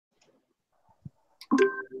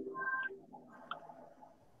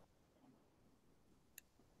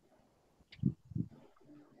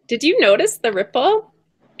Did you notice the ripple?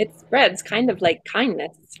 It spreads kind of like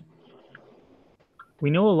kindness. We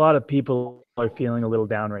know a lot of people are feeling a little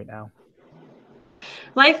down right now.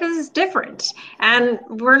 Life is different, and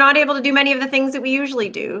we're not able to do many of the things that we usually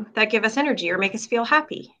do that give us energy or make us feel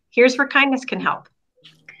happy. Here's where kindness can help.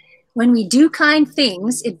 When we do kind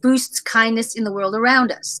things, it boosts kindness in the world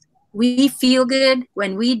around us. We feel good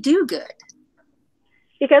when we do good.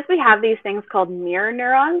 Because we have these things called mirror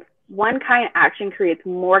neurons, one kind action creates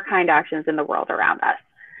more kind actions in the world around us.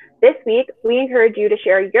 This week, we encourage you to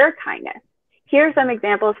share your kindness. Here are some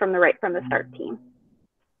examples from the Right from the Start team.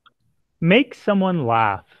 Make someone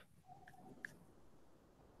laugh.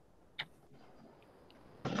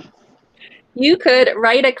 You could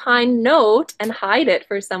write a kind note and hide it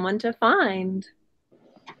for someone to find.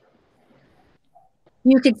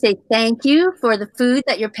 You could say thank you for the food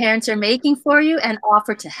that your parents are making for you and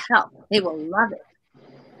offer to help. They will love it.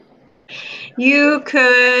 You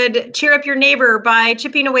could cheer up your neighbor by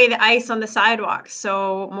chipping away the ice on the sidewalk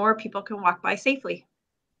so more people can walk by safely.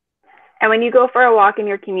 And when you go for a walk in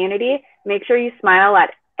your community, make sure you smile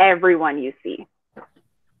at everyone you see.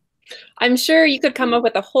 I'm sure you could come up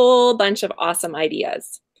with a whole bunch of awesome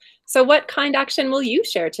ideas. So what kind action will you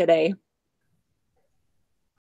share today?